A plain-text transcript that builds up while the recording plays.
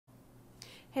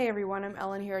Hey everyone, I'm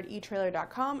Ellen here at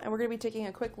etrailer.com, and we're going to be taking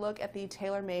a quick look at the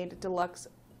tailor-made Deluxe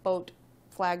boat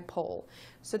flag pole.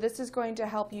 So this is going to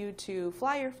help you to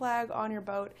fly your flag on your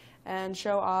boat and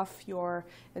show off your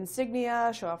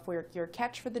insignia, show off your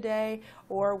catch for the day,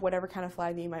 or whatever kind of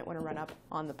flag that you might want to run up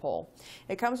on the pole.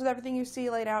 It comes with everything you see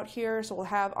laid out here, so we'll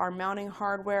have our mounting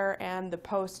hardware and the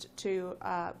post to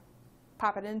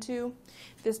pop it into.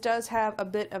 This does have a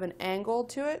bit of an angle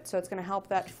to it, so it's going to help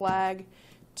that flag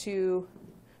to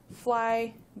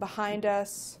fly behind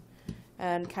us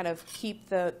and kind of keep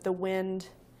the wind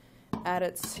at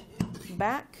its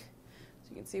back. So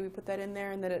you can see we put that in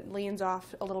there and then it leans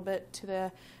off a little bit to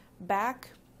the back.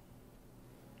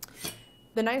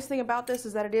 The nice thing about this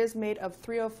is that it is made of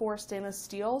 304 stainless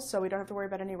steel, so we don't have to worry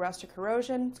about any rust or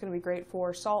corrosion. It's going to be great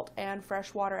for salt and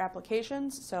freshwater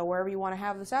applications, so wherever you want to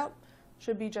have this out,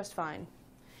 should be just fine.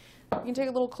 You can take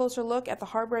a little closer look at the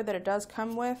hardware that it does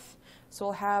come with. So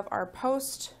we'll have our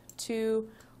post to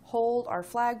hold our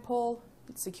flagpole.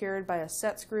 It's secured by a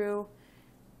set screw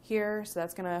here, so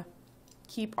that's going to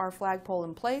keep our flagpole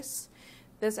in place.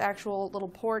 This actual little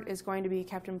port is going to be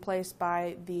kept in place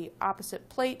by the opposite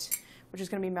plate, which is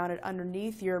going to be mounted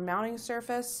underneath your mounting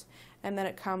surface, and then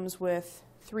it comes with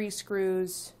 3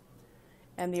 screws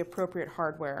and the appropriate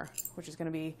hardware, which is going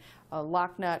to be a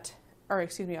lock nut, or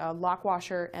excuse me, a lock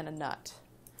washer and a nut.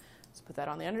 So put that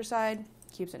on the underside,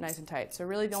 keeps it nice and tight. So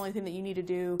really the only thing that you need to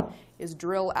do is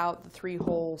drill out the 3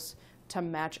 holes to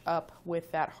match up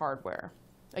with that hardware.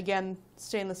 Again,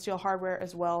 stainless steel hardware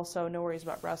as well, so no worries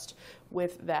about rust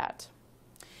with that.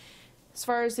 As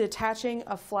far as the attaching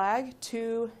a flag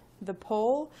to the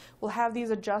pole, we'll have these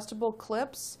adjustable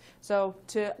clips. So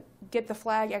to get the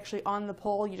flag actually on the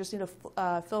pole, you just need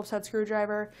a Phillips head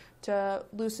screwdriver to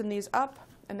loosen these up,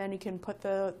 and then you can put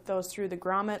those through the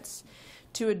grommets.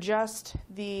 To adjust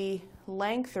the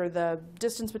length or the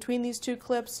distance between these 2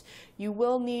 clips, you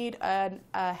will need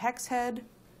a hex head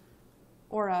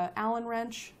or an Allen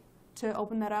wrench to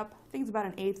open that up. I think it's about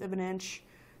 1/8 of an inch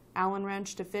Allen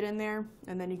wrench to fit in there,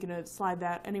 and then you can slide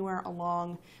that anywhere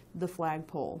along the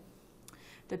flagpole.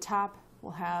 The top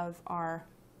will have our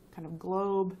kind of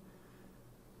globe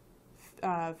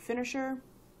finisher.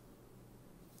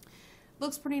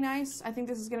 Looks pretty nice. I think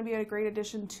this is going to be a great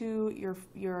addition to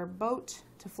your boat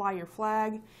to fly your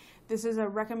flag. This is a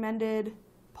recommended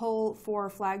pole for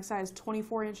flag size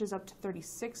 24 inches up to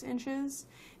 36 inches.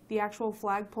 The actual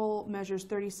flagpole measures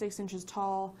 36 inches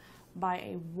tall by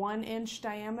a 1-inch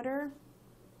diameter.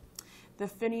 The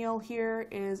finial here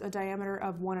is a diameter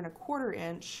of 1 1/4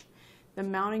 inch. The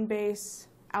mounting base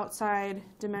outside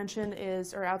dimension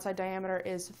is, or outside diameter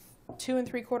is 2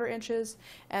 3/4 inches,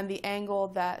 and the angle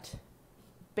that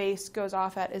base goes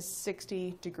off at is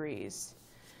 60 degrees.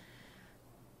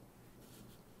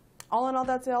 All in all,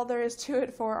 that's all there is to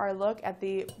it for our look at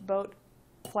the boat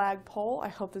flag pole. I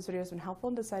hope this video has been helpful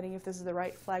in deciding if this is the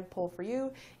right flag pole for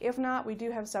you. If not, we do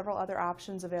have several other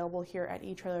options available here at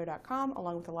etrailer.com,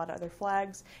 along with a lot of other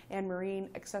flags and marine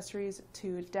accessories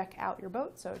to deck out your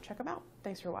boat, so check them out.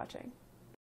 Thanks for watching.